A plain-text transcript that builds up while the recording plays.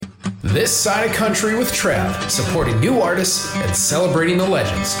This Side of Country with Trav, supporting new artists and celebrating the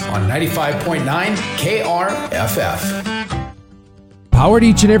legends on 95.9 KRFF. Powered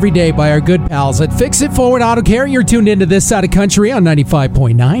each and every day by our good pals at Fix It Forward Auto Care. You're tuned into This Side of Country on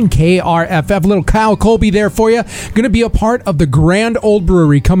 95.9 KRFF. Little Kyle Colby there for you. Going to be a part of the Grand Old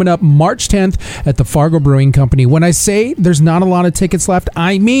Brewery coming up March 10th at the Fargo Brewing Company. When I say there's not a lot of tickets left,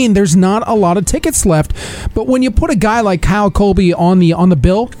 I mean there's not a lot of tickets left. But when you put a guy like Kyle Colby on the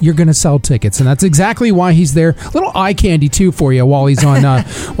bill, you're going to sell tickets, and that's exactly why he's there. Little eye candy too for you while he's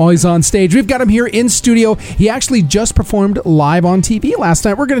on stage. We've got him here in studio. He actually just performed live on TV last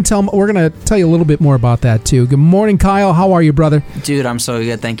night. We're going to tell you a little bit more about that too. Good morning, Kyle. How are you, brother? Dude, I'm so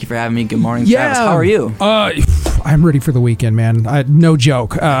good. Thank you for having me. Good morning, Travis. How are you? I'm ready for the weekend, man. No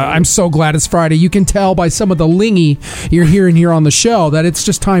joke. I'm so glad it's Friday. You can tell by some of the lingy you're hearing here on the show that it's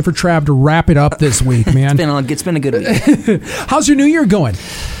just time for Trav to wrap it up this week, man. It's been a good week. How's your new year going?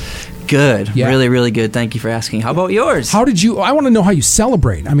 Good. Yeah. Really, really good. Thank you for asking. How about yours? I want to know how you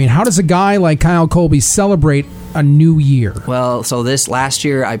celebrate. I mean, how does a guy like Kyle Colby celebrate a new year? Well, so this last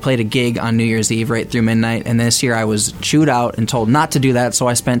year I played a gig on New Year's Eve right through midnight, and this year I was chewed out and told not to do that, so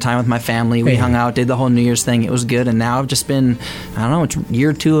I spent time with my family. We hung out, did the whole New Year's thing. It was good, and now I've just been, it's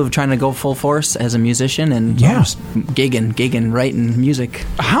year 2 of trying to go full force as a musician, and just gigging, writing music.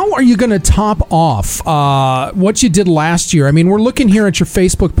 How are you going to top off what you did last year? I mean, we're looking here at your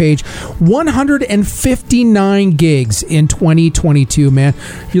Facebook page, 159 gigs in 2022, man.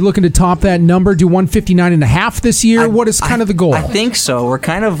 You're looking to top that number, do 159 and a half this year? What is kind of the goal? I think so. We're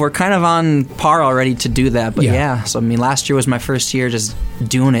kind of on par already to do that. But so I mean, last year was my first year just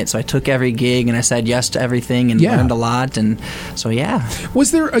doing it. So I took every gig and I said yes to everything and learned a lot. And so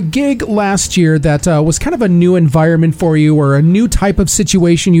Was there a gig last year that was kind of a new environment for you, or a new type of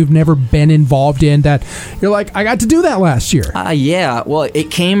situation you've never been involved in that you're like, I got to do that last year? Well,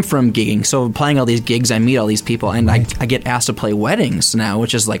 it came from gigging. So playing all these gigs, I meet all these people, and I get asked to play weddings now,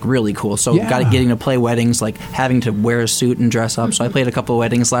 which is like really cool. So getting to play weddings, like having to wear a suit and dress up. So I played a couple of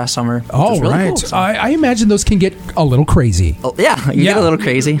weddings last summer. Which was really cool, so. I imagine those can get a little crazy. Oh, you get a little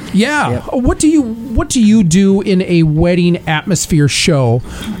crazy. Yeah. Yep. What do you do in a wedding atmosphere show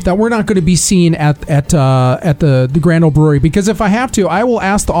that we're not going to be seeing at the Grand Old Brewery? Because if I have to, I will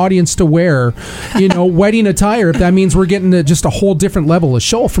ask the audience to wear, wedding attire, if that means we're getting to just a whole different level of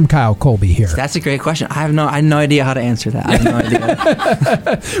show from Kyle Colby here. That's a great question. I have no idea how to answer that. I have no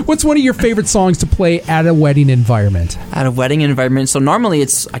idea. What's one of your favorite songs to play at a wedding environment? At a wedding environment, so normally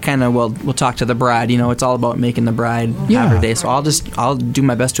we'll talk to the bride. It's all about making the bride have her day. So I'll do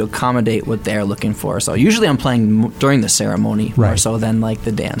my best to accommodate what they're looking for. So usually I'm playing during the ceremony more so than like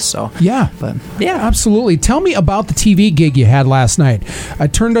the dance. So absolutely. Tell me about the TV gig you had last night. I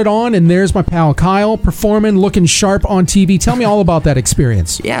turned it on and there's my pal Kyle performing, looking sharp on TV. Tell me all about that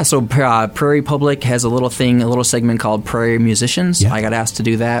experience. Yeah, so Prairie Public has a little segment called Prairie Musicians. I got asked to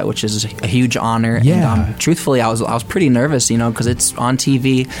do that, which is a huge honor. Yeah. And truthfully, I was pretty nervous, because it's on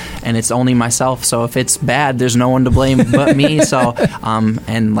TV and it's only myself. So if it's bad, there's no one to blame but me. So,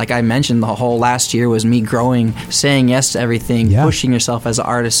 and like I mentioned, the whole last year was me growing, saying yes to everything, pushing yourself as an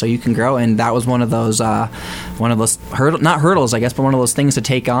artist so you can grow. And that was one of those not hurdles, I guess, but one of those things to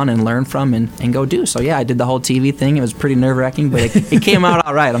take on and learn from and go do. So I did the whole TV thing. It was pretty nerve-wracking, but it came out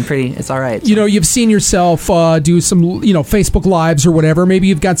all right. It's all right. So. You've seen yourself do some, Facebook Lives or whatever. Maybe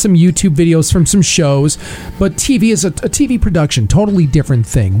you've got some YouTube videos from some shows, but TV is a TV production, totally different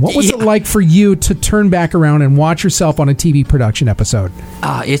thing. What was it like for you to turn back around and watch yourself on a TV production episode?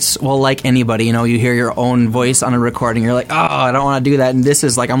 It's like anybody, you hear your own voice on a recording. You're like, oh, I don't want to do that. And this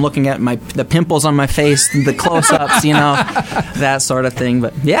is like, I'm looking at the pimples on my face, the close-ups, that sort of thing.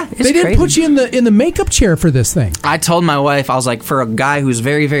 But it's they didn't put you in the makeup chair for this thing. I told my wife, I was like, for a guy who's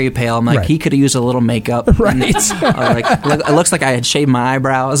very, very pale, I'm like, he could have used a little makeup. Right. I was like, it looks like I had shaved my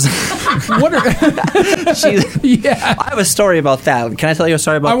eyebrows. What are I have a story about that. Can I tell you a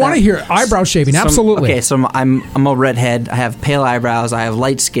story about that? I want to hear eyebrow shaving. Absolutely. Okay, so I'm a redhead. I have pale eyebrows. I have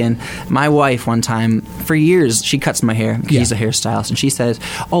light skin. My wife, one time, for years, she cuts my hair. She's a hairstylist, and she says,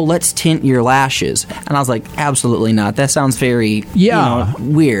 "Oh, let's tint your lashes." And I was like, "Absolutely not. That sounds very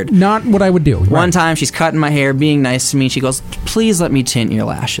weird. Not what I would do." One time, she's cutting my hair, being nice to me. She goes, "Please let me tint your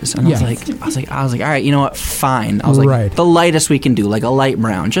lashes." And I was like, "All right, you know what? Fine." I was like, "The lightest we can do, like a light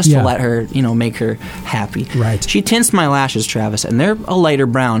brown, just to let her, make her happy. Right. She tints my lashes, Travis, and they're a lighter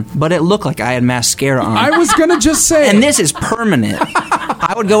brown, but it looked like I had mascara on. I was gonna just say, and this is permanent.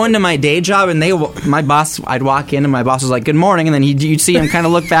 I would go into my day job, and I'd walk in, and my boss was like, "Good morning," and then you'd see him kind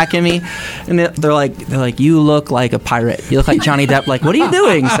of look back at me, and they're like, "You look like a pirate. You look like Johnny Depp. Like, what are you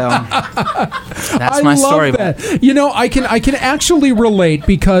doing?" So that's my story. That. I can actually relate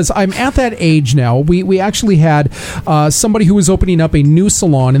because I'm at that age now. We actually had somebody who was opening up a new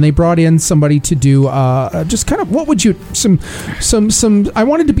salon, and they brought in somebody to do just kind of some. I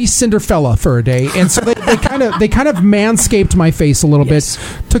wanted to be Cinderella for a day, and so they kind of manscaped my face a little bit.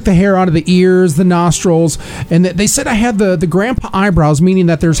 Took the hair out of the ears, the nostrils, and they said I had the grandpa eyebrows, meaning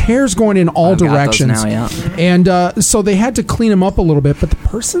that there's hairs going in all directions. Got those now, yeah. And so they had to clean them up a little bit, but the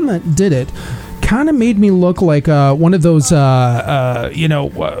person that did it kind of made me look like one of those, what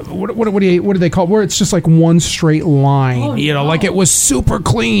do they call it? Where it's just like one straight line, like it was super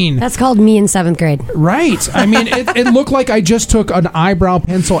clean. That's called me in 7th grade. Right. I mean, it looked like I just took an eyebrow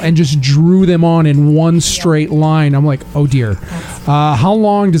pencil and just drew them on in one straight line. I'm like, oh dear. How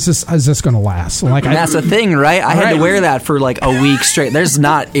long is this going to last? Like, that's the thing, right? I had to wear that for like a week straight.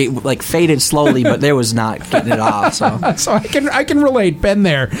 It like faded slowly, but there was not getting it off. So I can relate. Been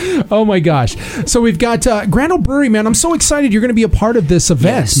there. Oh my gosh. So we've got Grand Ole Brewery, man. I'm so excited you're going to be a part of this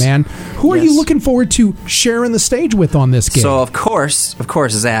event, man. Who are you looking forward to sharing the stage with on this gig? So of course,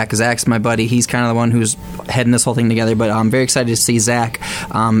 Zach. Zach's my buddy. He's kind of the one who's heading this whole thing together. But I'm very excited to see Zach,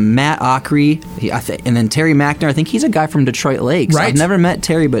 Matt Ockery, and then Terry Mackner. I think he's a guy from Detroit Lakes. Right. I've never met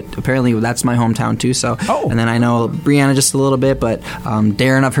Terry, but apparently that's my hometown too. So, and then I know Brianna just a little bit, but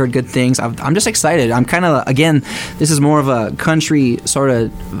Darren, I've heard good things. I'm just excited. I'm kind of, again, this is more of a country sort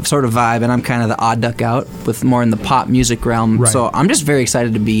of vibe, and I'm kind of the odd duck out with more in the pop music realm. Right. So I'm just very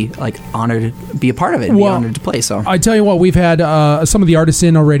excited to be honored to be a part of it and be honored to play. So I tell you what, we've had some of the artists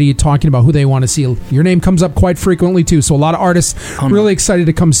in already talking about who they want to see. Your name comes up quite frequently too, so a lot of artists really excited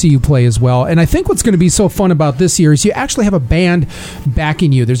to come see you play as well. And I think what's going to be so fun about this year is you actually have a band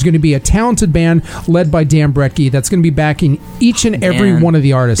backing you. There's going to be a talented band led by Dan Bretke that's going to be backing each and every one of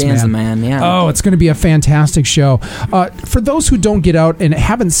the artists. Dan's the man, yeah. Oh, it's going to be a fantastic show. For those who don't get out and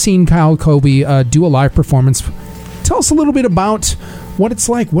haven't seen Kyle Colby do a live performance, tell us a little bit about what it's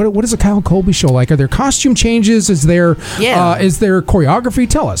like. What is a Kyle Colby show like? Are there costume changes? Is there choreography?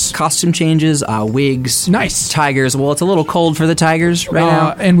 Tell us. Costume changes, wigs, nice tigers. Well, it's a little cold for the tigers right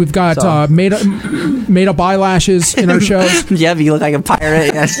now, and we've got made up eyelashes in our shows. Yeah, you look like a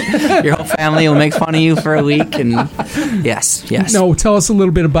pirate. Yes, your whole family will make fun of you for a week, and yes. No, tell us a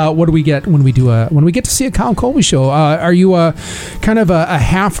little bit about what do we get when we get to see a Kyle Colby show. Are you kind of a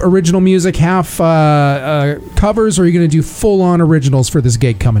half original music, half covers, or are you going to do full on originals for this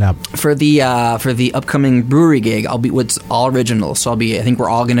gig coming up? For the upcoming brewery gig, I'll be with all originals. So I think we're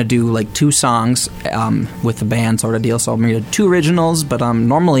all gonna do like 2 songs with the band sort of deal. So I'm gonna do 2 originals. But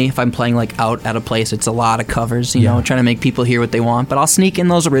normally if I'm playing like out at a place, it's a lot of covers. You know, trying to make people hear what they want. But I'll sneak in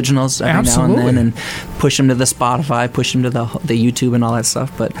those originals every now and then and push them to the Spotify, push them to the YouTube and all that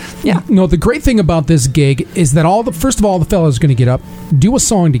stuff. But yeah, no. The great thing about this gig is that first of all the fellas are gonna get up, do a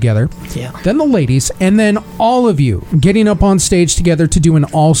song together. Yeah. Then the ladies, and then all of you getting up on stage together to do an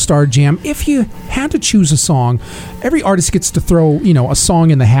all-star jam. If you had to choose a song, every artist gets to throw, a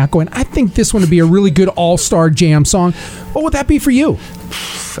song in the hat going, I think this one would be a really good all-star jam song. What would that be for you?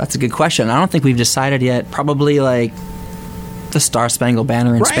 That's a good question. I don't think we've decided yet. Probably like the Star Spangled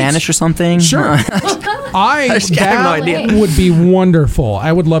Banner in Spanish or something. Sure. I have no idea. Would be wonderful.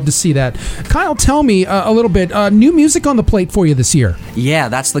 I would love to see that. Kyle, tell me a little bit. New music on the plate for you this year. Yeah,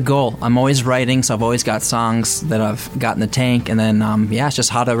 that's the goal. I'm always writing, so I've always got songs that I've got in the tank, and then it's just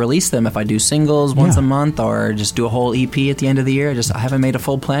how to release them. If I do singles once a month, or just do a whole EP at the end of the year. I haven't made a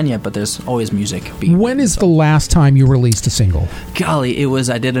full plan yet, but there's always music. When is the last time you released a single? Golly,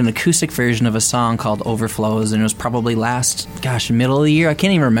 I did an acoustic version of a song called Overflows, and it was probably middle of the year. I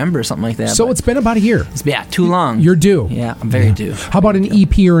can't even remember, something like that. So it's been about a year. Yeah, too long. You're due. Yeah, I'm very due. How about an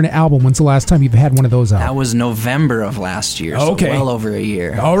EP or an album? When's the last time you've had one of those out? That was November of last year, so well over a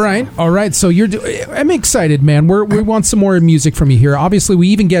year. All right. So I'm excited, man. We want some more music from you here. Obviously, we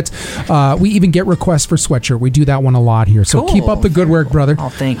even get requests for Sweatshirt. We do that one a lot here. So keep up the good work, brother. Oh,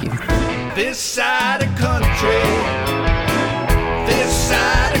 thank you. This side of country.